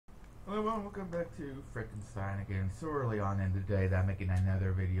Hello, welcome back to Frankenstein again. So early on in the day that I'm making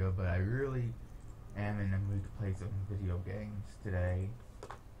another video, but I really am in the mood to play some video games today.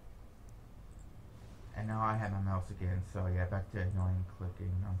 And now I have my mouse again, so yeah, back to annoying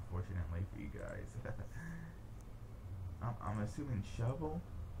clicking, unfortunately for you guys. I'm assuming shovel?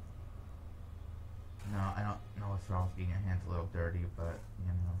 No, I don't know what's wrong with getting your hands a little dirty, but,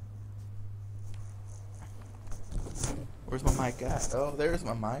 you know. Where's my mic at? Oh, there's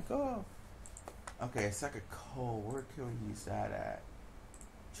my mic. Oh. Okay, a sack of coal. Where can we use that at?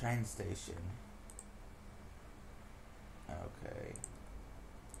 Train station. Okay.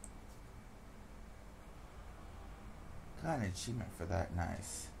 Got an achievement for that.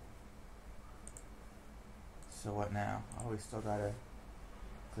 Nice. So what now? Oh, we still gotta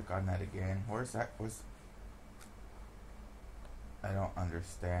click on that again. Where's that? I don't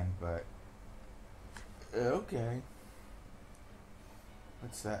understand, but okay.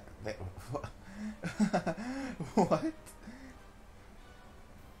 What's that? What?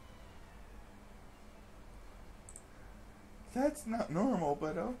 That's not normal,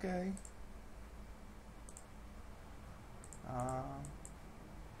 but okay.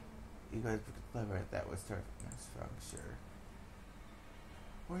 You guys were clever at that. Was toughness, I'm sure.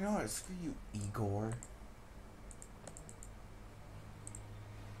 Well, you know what? Screw you, Igor.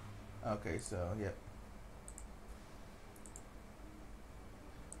 Okay, so yep.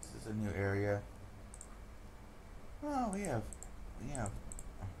 This is a new area. Oh, we have.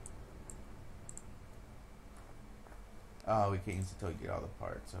 Oh, we can't use it until we get all the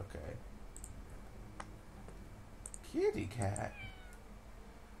parts. Okay. Kitty cat.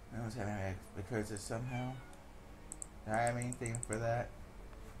 No one's having because it's somehow. Do I have anything for that?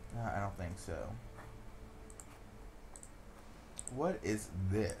 No, I don't think so. What is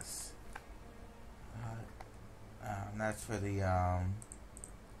this? That's for the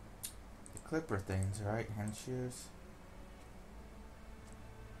clipper things, right? Hand shears.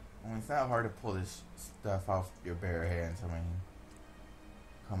 I mean, it's not hard to pull this stuff off your bare hands. I mean,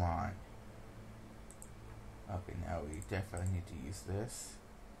 come on. Okay, now we definitely need to use this.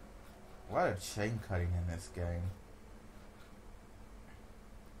 A lot of chain cutting in this game.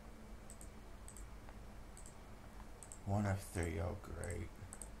 One of three. Oh, great.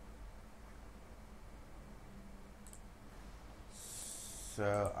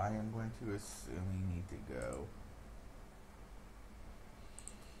 So I am going to assume we need to go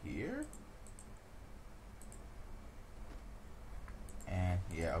here. And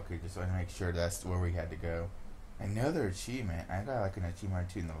yeah, okay, just want to make sure that's where we had to go. Another achievement. I got like an achievement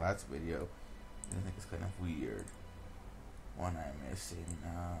or two in the last video. I think it's kind of weird. One I'm missing.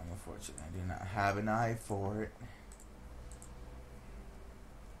 Unfortunately, I do not have an eye for it.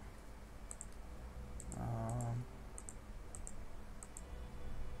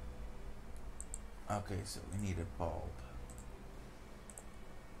 Okay, so we need a bulb.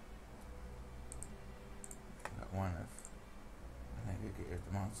 Got one of. I think I get rid of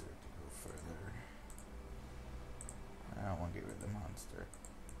the monster to go further. I don't want to get rid of the monster.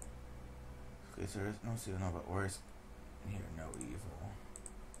 Okay, so there's no seal, no, but where's here? No evil.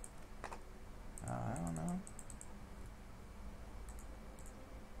 I don't know.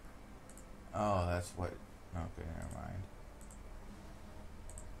 Oh, that's what. Okay, never mind.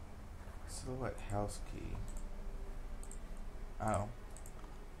 Silhouette house key. Oh.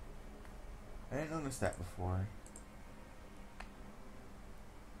 I didn't notice that before.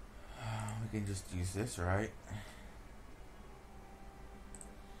 We can just use this, right?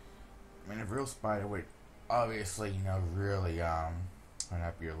 I mean, a real spider would obviously, you know, really run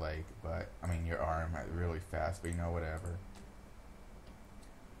up your leg, but I mean your arm really fast, but you know, whatever.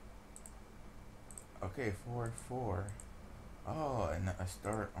 Okay, 4. Oh, and a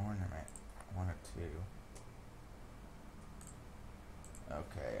star ornament. 1 or 2.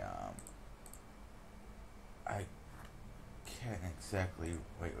 Okay, I can't exactly.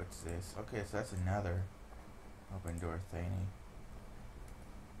 Wait, what's this? Okay, so that's another open door thingy.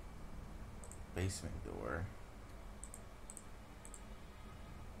 Basement door.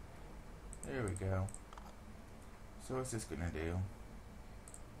 There we go. So what's this gonna do?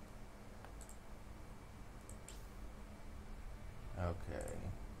 Okay.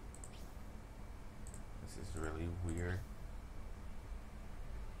 This is really weird.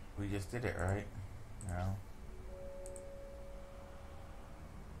 We just did it, right? No.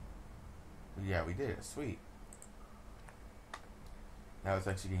 Yeah, we did it. Sweet. That was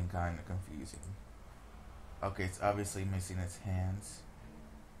actually getting kind of confusing. Okay, it's obviously missing its hands.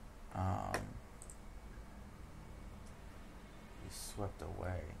 He swept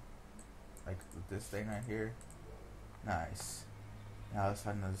away. Like this thing right here. Nice. Now let's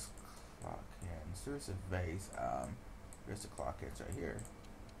find those clock hands. There's a vase. There's the clock hands right here.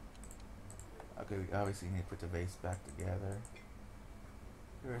 Okay, we obviously need to put the vase back together.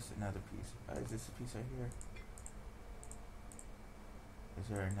 Here's another piece. Is this a piece right here? Is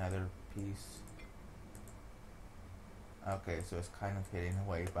there another piece? Okay, so it's kind of hidden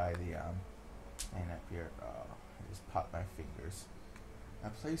away by the thing up here. Oh, I just popped my fingers. A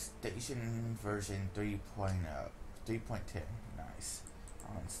PlayStation version 3.0, 3.10. Nice.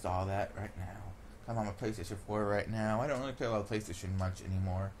 I'll install that right now. I'm on my PlayStation 4 right now. I don't really play a lot of PlayStation much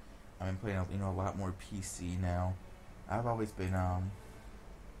anymore. I've been playing, a lot more PC now. I've always been,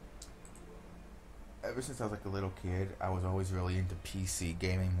 ever since I was like a little kid, I was always really into PC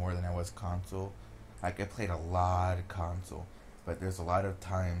gaming more than I was console. Like, I played a lot of console, but there's a lot of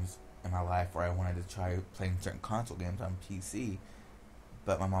times in my life where I wanted to try playing certain console games on PC,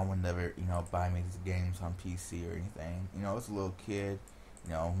 but my mom would never, buy me these games on PC or anything. I was a little kid,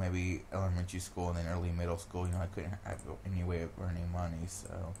 maybe elementary school and then early middle school, I couldn't have any way of earning money,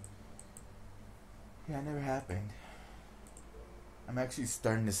 so yeah, it never happened. I'm actually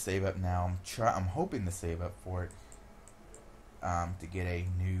starting to save up now. I'm hoping to save up for it, to get a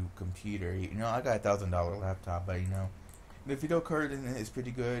new computer. I got $1,000 laptop, but the video card is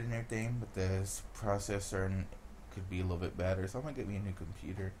pretty good and everything, but the processor could be a little bit better. So I'm gonna get me a new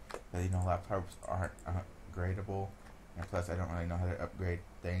computer. But laptops aren't upgradable, and plus I don't really know how to upgrade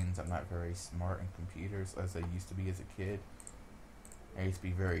things. I'm not very smart in computers as I used to be as a kid. I used to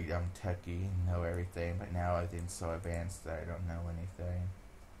be very techy and know everything, but now everything's so advanced that I don't know anything.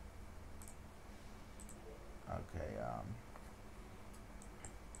 Okay,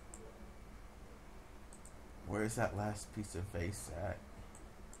 where's that last piece of vase at?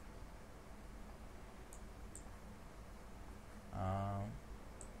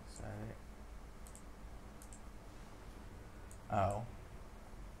 Is that it? Oh.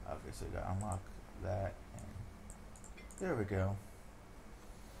 Okay, so we gotta unlock that, and there we go.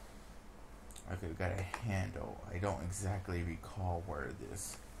 Okay, we got a handle. I don't exactly recall where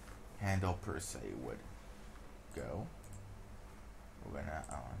this handle per se would go. We're gonna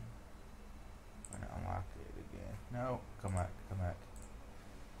unlock it again. No, come back.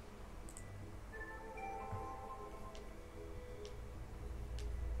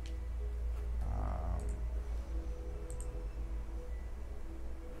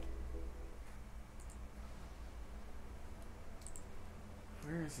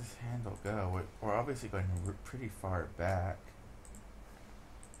 Where does this handle go? We're obviously going pretty far back.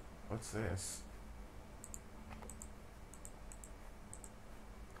 What's this?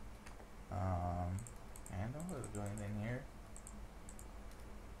 Handle? Is there anything here?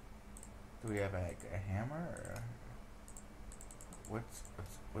 Do we have a hammer? Or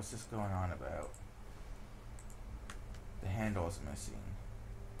what's this going on about? The handle is missing.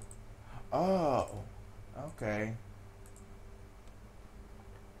 Oh, okay.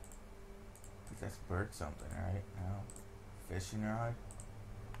 That's bird something, right? No. Fishing rod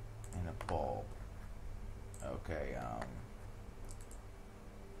and a bulb. Okay,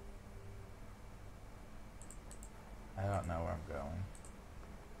 I don't know where I'm going.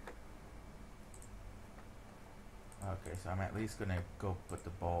 Okay, so I'm at least gonna go put the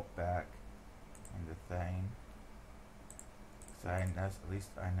bulb back in the thing. So at least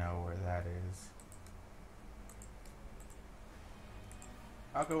I know where that is.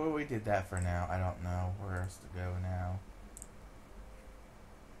 I'll go where we did that for now. I don't know where else to go now.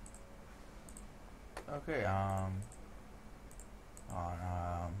 Okay,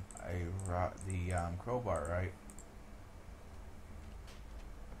 the crowbar, right?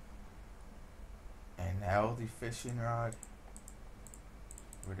 And now the fishing rod.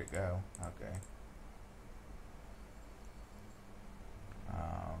 Where'd it go? Okay.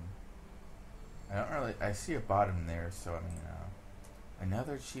 I see a bottom there, so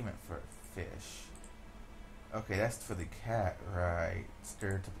another achievement for a fish. Okay, that's for the cat, right?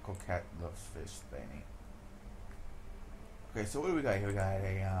 Stereotypical cat loves fish thingy. Okay, so what do we got here? We got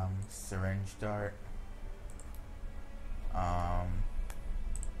a syringe dart. I'm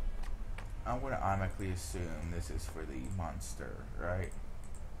gonna automatically assume this is for the monster, right?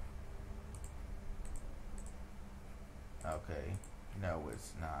 Okay, no,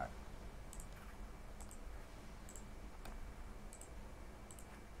 it's not.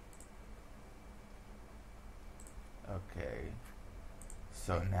 Okay,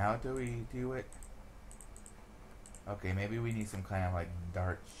 so now do we do it? Okay, maybe we need some kind of like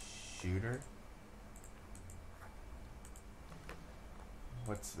dart shooter.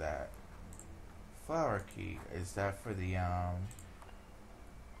 What's that? Flower key. Is that for the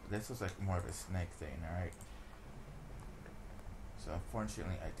this looks like more of a snake thing, right? So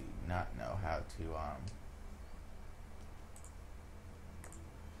unfortunately, I do not know how to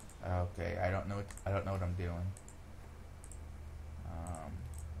Okay, I don't know. I don't know what I'm doing. Um,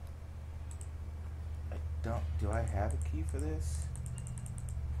 I don't. Do I have a key for this?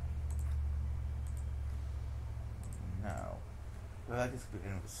 No. Well, I just put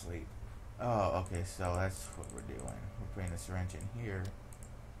in with sleep. Oh, okay. So that's what we're doing. We're putting this wrench in here.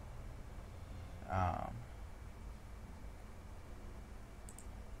 Um.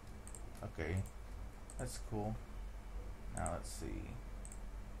 Okay, that's cool. Now let's see.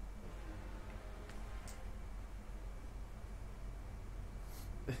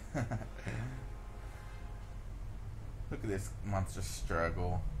 Look at this monster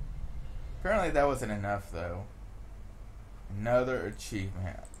struggle. Apparently that wasn't enough though. Another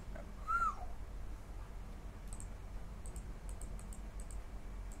achievement.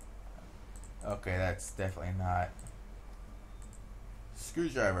 Okay, that's definitely not.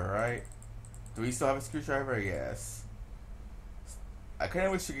 Screwdriver, right? Do we still have a screwdriver? Yes. I kind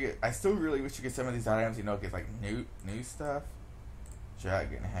of wish you could. I still really wish you could get some of these items. You know, get like new stuff.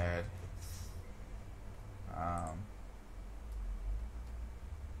 Dragon head.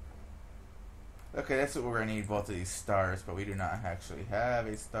 Okay, that's what we're gonna need. Both of these stars, but we do not actually have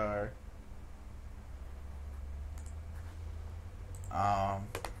a star.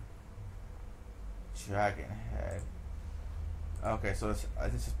 Dragon head. Okay, so this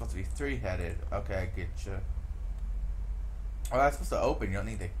is supposed to be three-headed. Okay, I get you. Oh, that's supposed to open. You don't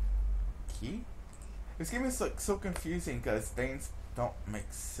need the key? This game is so confusing because things don't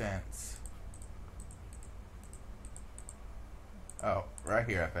make sense. Oh, right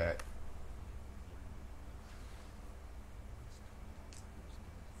here, I bet.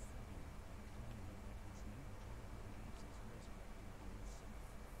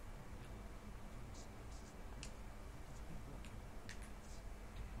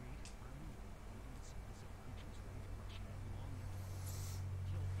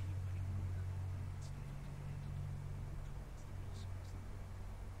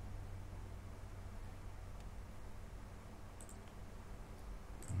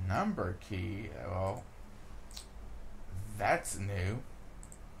 Number key. Well, that's new.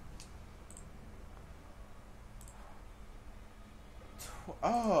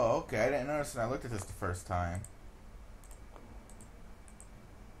 Oh, okay. I didn't notice when I looked at this the first time.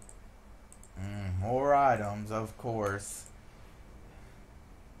 More items, of course.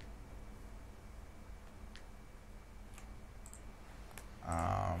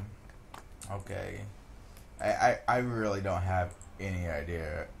 Okay. I really don't have any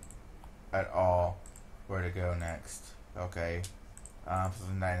idea at all where to go next. Okay.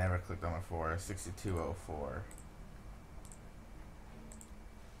 Something that I never clicked on before. 6204.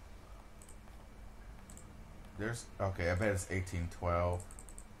 There's okay. I bet it's 1812.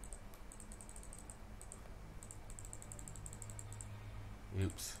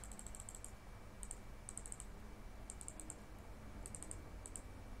 Oops.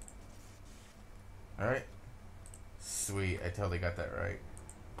 All right. Sweet. I totally got that right.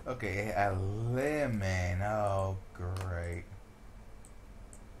 Okay, a lemon. Oh, great.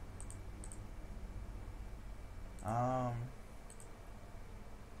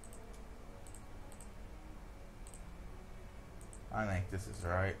 I think this is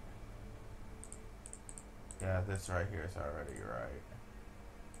right. Yeah, this right here is already right.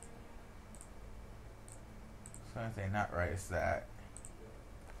 So the only thing not right is that.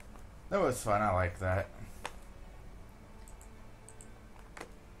 That was fun. I like that.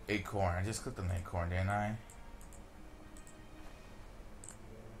 Acorn. I just clicked on the acorn, didn't I?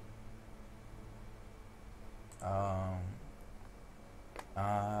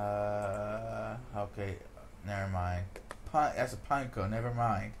 Okay. Never mind. That's a pine cone. Never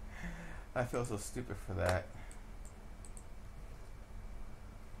mind. I feel so stupid for that.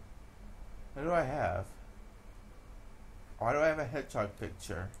 What do I have? Why do I have a hedgehog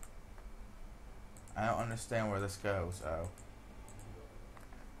picture? I don't understand where this goes. Oh.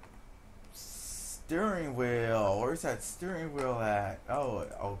 Steering wheel. Where's that steering wheel at? Oh,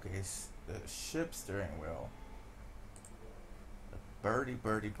 okay. It's the ship steering wheel. Birdie,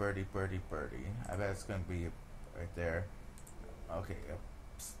 birdie, birdie, birdie, birdie. I bet it's gonna be right there. Okay. I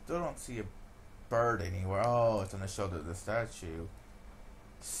still don't see a bird anywhere. Oh, it's on the shoulder of the statue.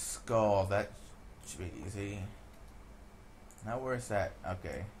 Skull. That should be easy. Now where's that?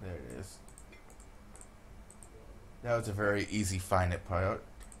 Okay, there it is. That was a very easy find it part.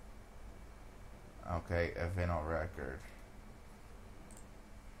 Okay, a vinyl record.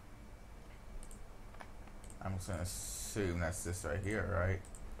 I'm just gonna assume that's this right here, right?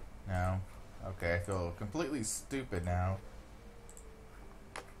 No? Okay, I feel completely stupid now.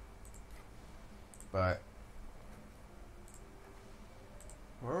 But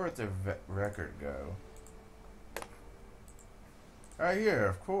where would the record go? Right here,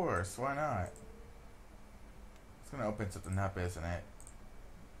 of course. Why not? It's gonna open something up, isn't it?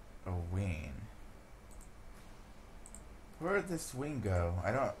 A wing. Where'd this wing go?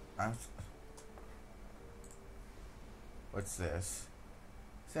 What's this?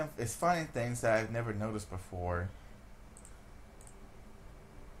 It's finding things that I've never noticed before.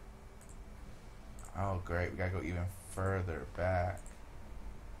 Oh, great. We gotta go even further back.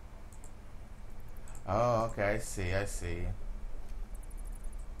 Oh, okay. I see.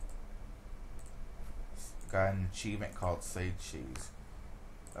 Got an achievement called Sage Cheese.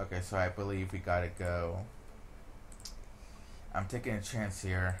 Okay, so I believe we gotta go. I'm taking a chance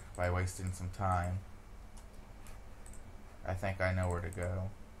here by wasting some time. I think I know where to go.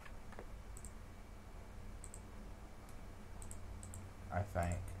 I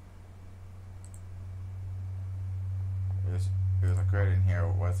think. It was a credit in here,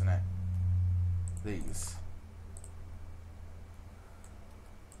 wasn't it? These.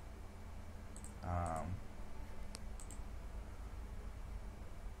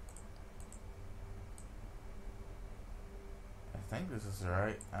 I think this is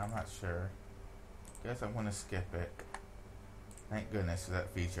right. I'm not sure. Guess I'm gonna skip it. Thank goodness for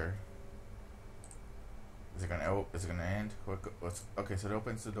that feature. Is it gonna end? Okay, so it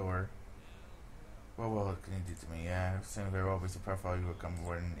opens the door. What can you do to me? Yeah, same there will be some profile you will come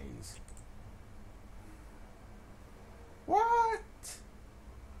wearing these. What?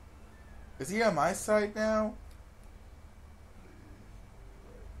 Is he on my side now?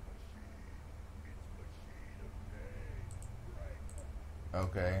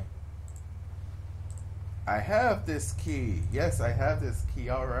 Okay. I have this key. Yes, I have this key.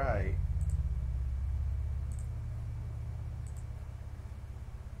 Alright.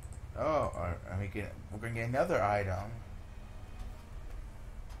 Oh, we're gonna get another item.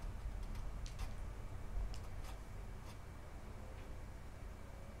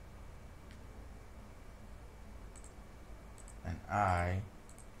 An eye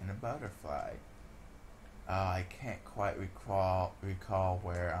and a butterfly. I can't quite recall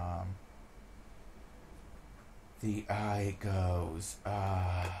where the eye goes.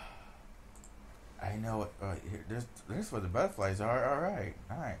 I know it. Here, there's where the butterflies are. All right,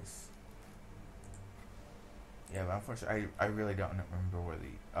 nice. Yeah, but unfortunately, I really don't remember where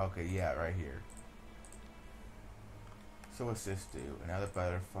the. Okay, yeah, right here. So what's this do? Another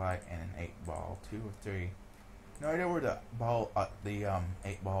butterfly and an 8-ball, 2 or 3. No idea where the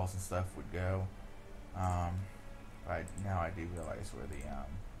 8 balls and stuff would go. Now I do realize where the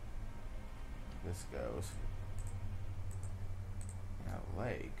this goes. A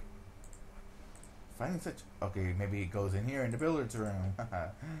leg. Finding such. Okay, maybe it goes in here in the billiards room.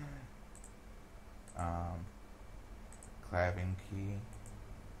 Claving key.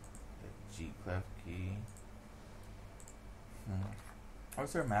 The G clef key.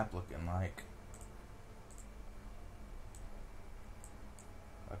 What's their map looking like?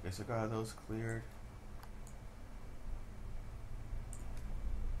 Okay, so got those cleared.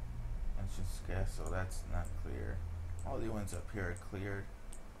 Entrance castle, that's not clear. All the ones up here are cleared.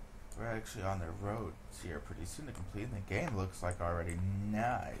 We're actually on the road here pretty soon to complete the game. Looks like already.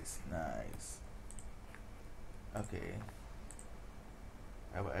 Nice. Okay.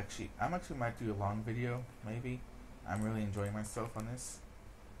 I'm actually might do a long video, maybe. I'm really enjoying myself on this.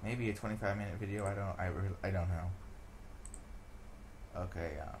 Maybe a 25-minute video. I don't know.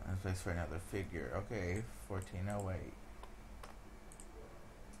 Okay, let's place for another figure. Okay, 1408.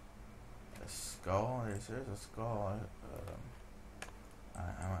 A skull. There's a skull.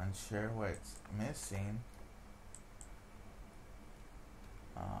 I'm unsure what's missing.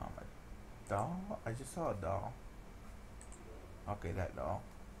 A doll? I just saw a doll. Okay, that doll.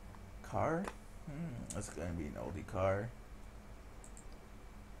 Car? That's gonna be an oldie car.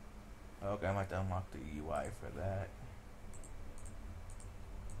 Okay, I might have to unlock the UI for that.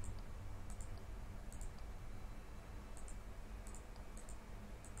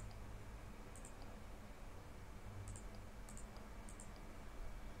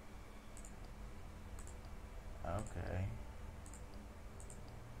 Okay.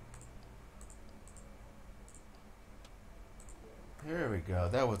 Here we go.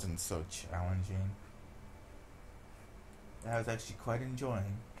 That wasn't so challenging. I was actually quite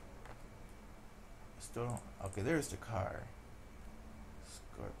enjoying. Still don't. Okay, there's the car.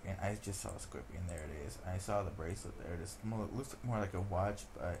 Scorpion. I just saw a scorpion. There it is. I saw the bracelet there. This looks more like a watch,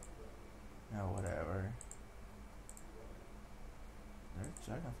 but no, whatever. There's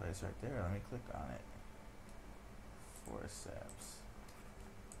dragonflies right there. Let me click on it. Forceps.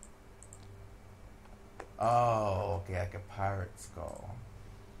 Oh, okay, like a pirate skull.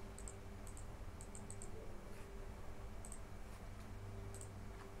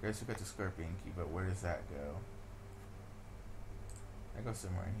 Guess we got the scorpion key, but where does that go? That goes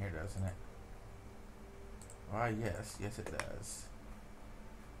somewhere in here, doesn't it? Why, yes. Yes, it does.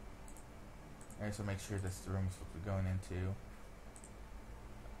 Alright, so make sure this is the room we're going into.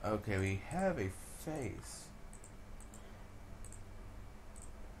 Okay, we have a face.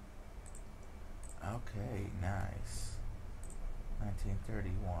 Okay, nice.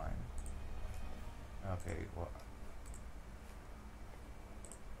 1931. Okay, well,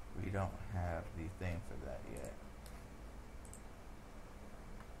 we don't have the thing for that yet.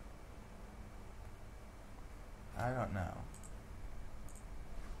 I don't know.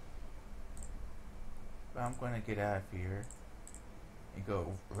 But I'm going to get out of here and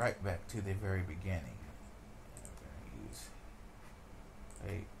go right back to the very beginning. I'm going to use...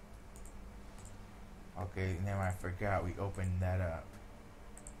 Wait. Okay, and then I forgot we opened that up.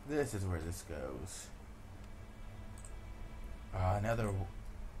 This is where this goes. Another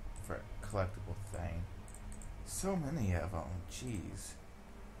for collectible thing. So many of them, jeez.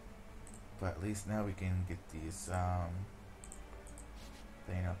 But at least now we can get these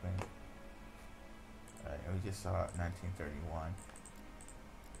thing open. We just saw it 1931.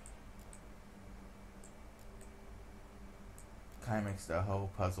 Kind of makes the whole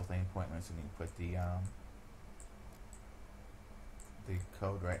puzzle thing pointless when you put the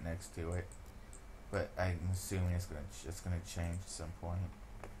code right next to it. But I'm assuming it's gonna change at some point.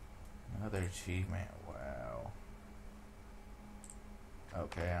 Another achievement. Wow.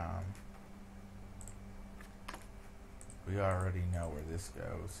 Okay. We already know where this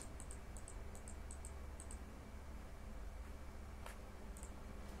goes.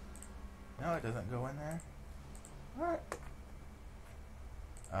 No, it doesn't go in there. What?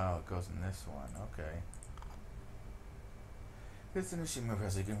 Oh, it goes in this one. Okay. It's an issue move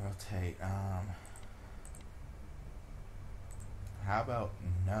as you can rotate. How about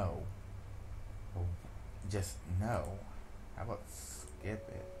no? Just no. How about skip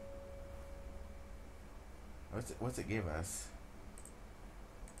it? What's it give us?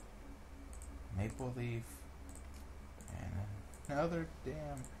 Maple leaf and another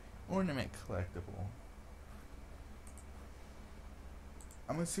damn ornament collectible.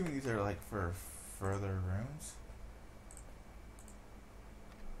 I'm assuming these are like for further rooms.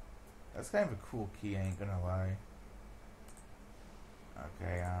 That's kind of a cool key, I ain't gonna lie.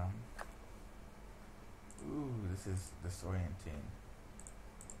 Okay, ooh, this is disorienting.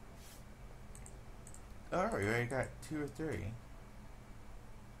 Oh, we already got 2 or 3.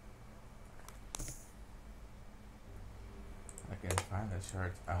 I can find the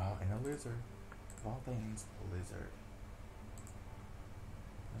shards. Oh, and a lizard. Of all things, a lizard.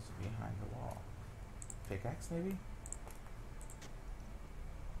 This is behind the wall. Pickaxe, maybe?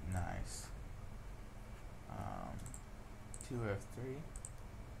 Nice. 2 of 3.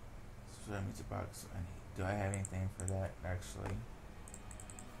 So that means a box. Do I have anything for that? Actually,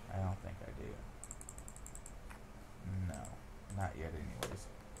 I don't think I do. No, not yet. Anyways,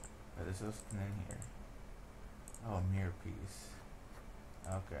 but there's something in here. Oh, a mirror piece.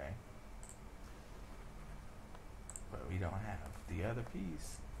 Okay, but we don't have the other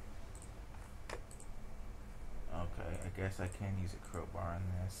piece. Okay, I guess I can use a crowbar on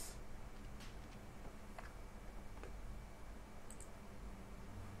this.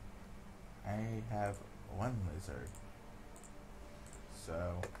 I have 1 lizard,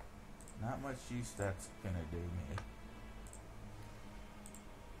 so not much use that's gonna do me.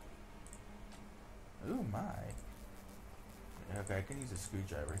 Ooh, my. Okay, I can use a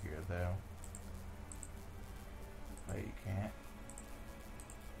screwdriver here, though. Oh, you can't?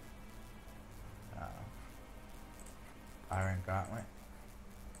 Iron gauntlet.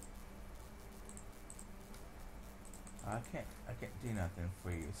 I can't do nothing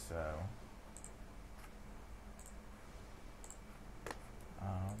for you, so.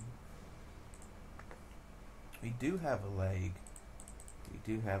 We do have a leg. We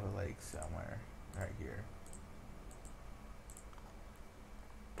do have a leg somewhere. Right here.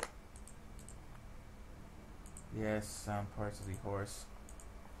 Yes, some parts of the horse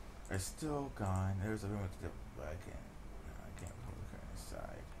are still gone. There's a room with the... But I can't pull the curtain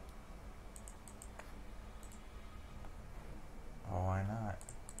aside. Oh, why not?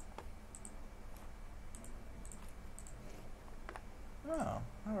 Oh,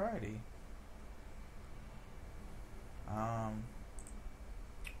 alrighty.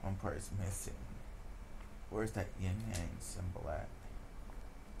 One part is missing. Where's that yin yang symbol at?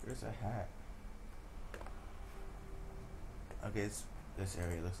 There's a hat. Okay, this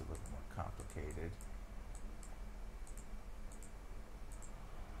area looks a little more complicated.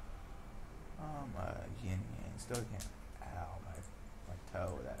 Yin yang. Still can't. Ow, my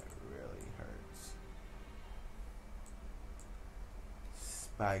toe. That really hurts.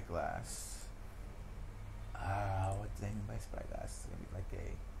 Spyglass. What do they mean by spyglass? It's gonna be like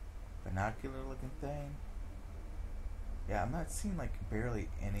a binocular looking thing. Yeah, I'm not seeing like barely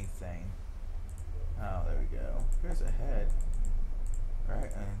anything. Oh, there we go. Here's a head.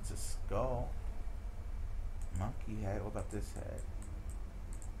 Right, and it's a skull. Monkey head. What about this head?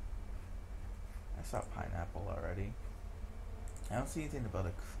 I saw pineapple already. I don't see anything about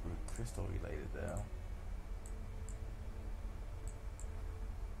a crystal related though.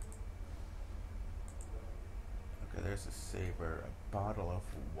 Okay, there's a saber. A bottle of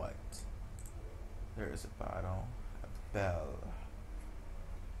what? There is a bottle. A bell.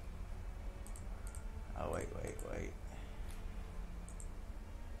 Oh, wait.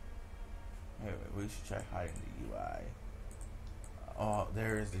 Anyway, we should try hiding the UI. Oh,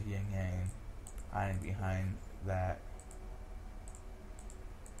 there is the yin yang hiding behind that.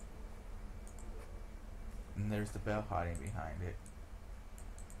 And there's the bell hiding behind it.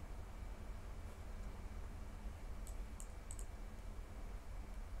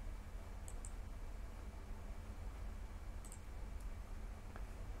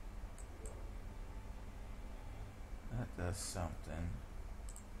 That does something.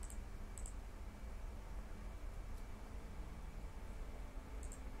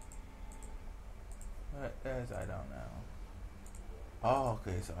 What it does, I don't know. Oh,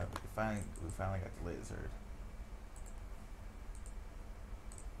 okay, so we finally got the lizard.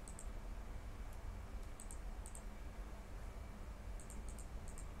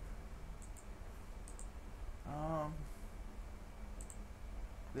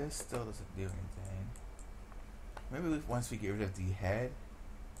 This still doesn't do anything. Maybe once we get rid of the head,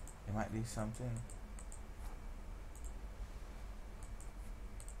 it might do something.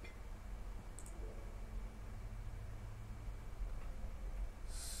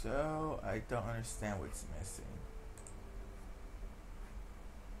 So, I don't understand what's missing.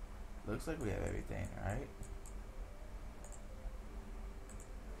 Looks like we have everything, right?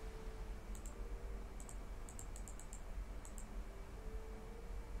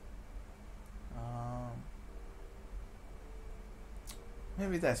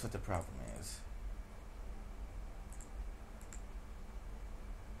 Maybe that's what the problem is.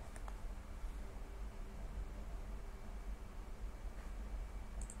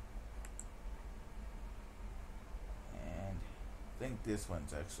 And I think this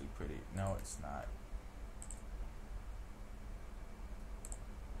one's actually pretty. No, it's not.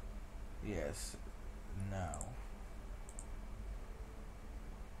 Yes. No.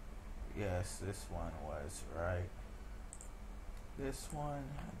 Yes, this one was right. This one,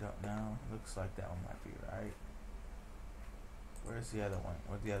 I don't know. Looks like that one might be right. Where's the other one?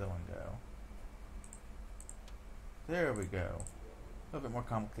 Where'd the other one go? There we go. A little bit more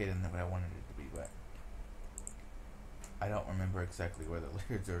complicated than what I wanted it to be, but I don't remember exactly where the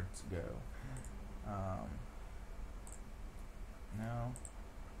lizards go. No.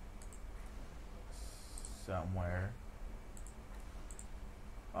 Somewhere.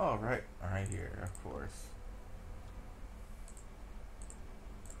 Oh, right here, of course.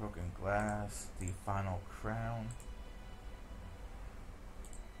 Broken glass, the final crown.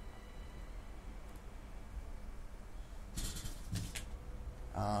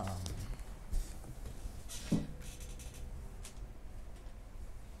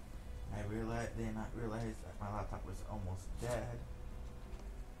 I did not realize that my laptop was almost dead.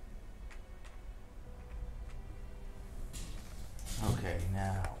 Okay,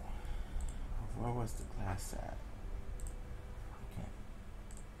 now, where was the glass at? Okay.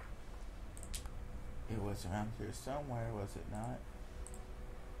 It was around here somewhere, was it not?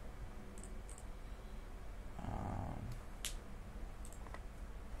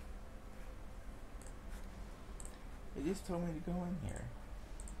 It just told me to go in here.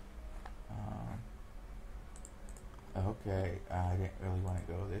 Okay, I didn't really want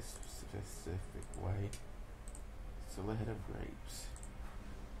to go this specific way. Silhouette of grapes.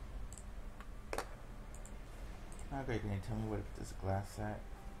 Okay, can you tell me what this glass at?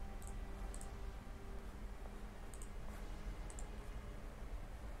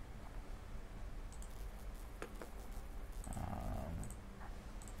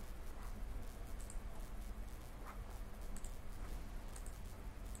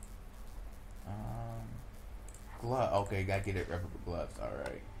 Glove. Okay, gotta get it. Rubber gloves. All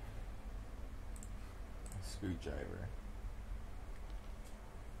right. Screwdriver.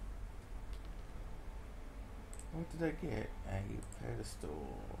 What did I get? A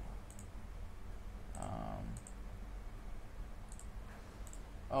pedestal.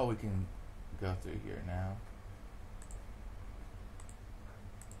 Oh, we can go through here now.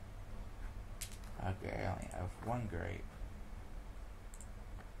 Okay, I only have one grape.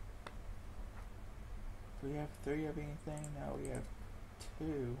 Do we have 3 of anything? No, we have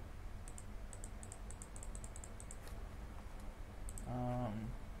 2.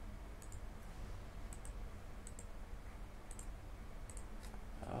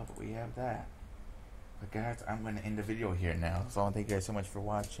 Oh, but we have that. But guys, I'm going to end the video here now. So I want to thank you guys so much for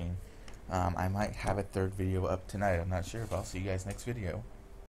watching. I might have a 3rd video up tonight. I'm not sure, but I'll see you guys next video.